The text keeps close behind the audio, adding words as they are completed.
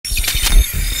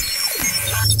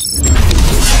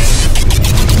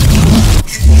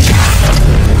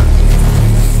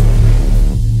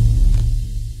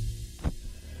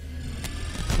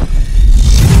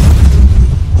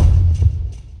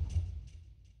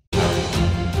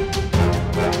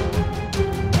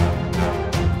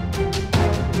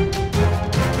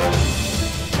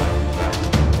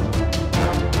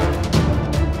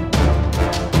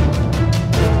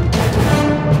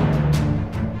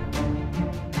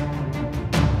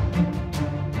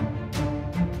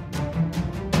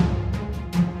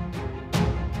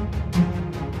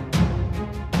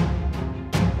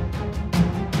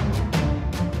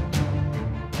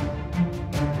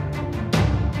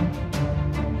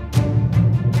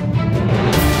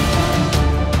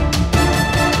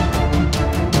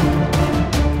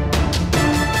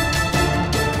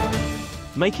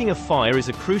Making a fire is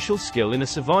a crucial skill in a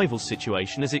survival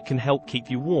situation as it can help keep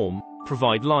you warm,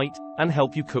 provide light, and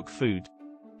help you cook food.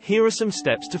 Here are some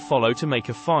steps to follow to make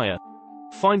a fire.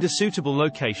 Find a suitable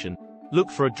location.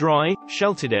 Look for a dry,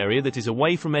 sheltered area that is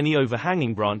away from any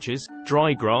overhanging branches,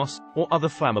 dry grass, or other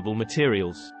flammable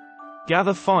materials.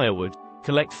 Gather firewood.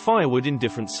 Collect firewood in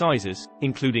different sizes,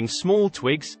 including small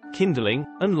twigs, kindling,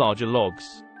 and larger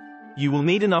logs. You will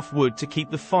need enough wood to keep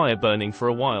the fire burning for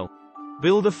a while.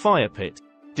 Build a fire pit.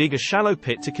 Dig a shallow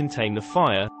pit to contain the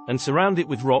fire, and surround it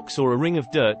with rocks or a ring of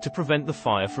dirt to prevent the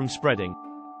fire from spreading.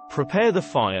 Prepare the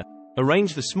fire.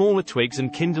 Arrange the smaller twigs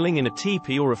and kindling in a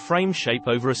teepee or a frame shape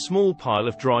over a small pile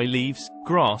of dry leaves,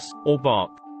 grass, or bark.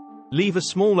 Leave a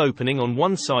small opening on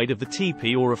one side of the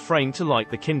teepee or a frame to light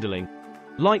the kindling.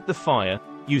 Light the fire.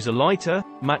 Use a lighter,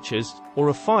 matches, or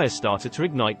a fire starter to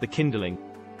ignite the kindling.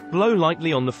 Blow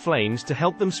lightly on the flames to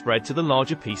help them spread to the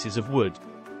larger pieces of wood.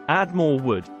 Add more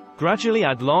wood. Gradually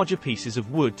add larger pieces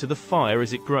of wood to the fire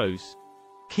as it grows.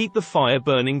 Keep the fire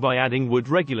burning by adding wood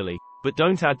regularly, but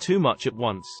don't add too much at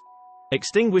once.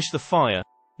 Extinguish the fire.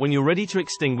 When you're ready to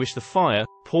extinguish the fire,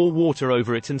 pour water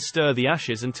over it and stir the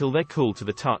ashes until they're cool to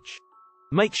the touch.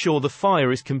 Make sure the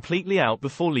fire is completely out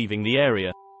before leaving the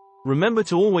area. Remember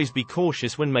to always be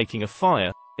cautious when making a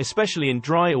fire, especially in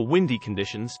dry or windy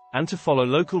conditions, and to follow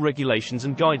local regulations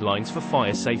and guidelines for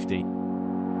fire safety.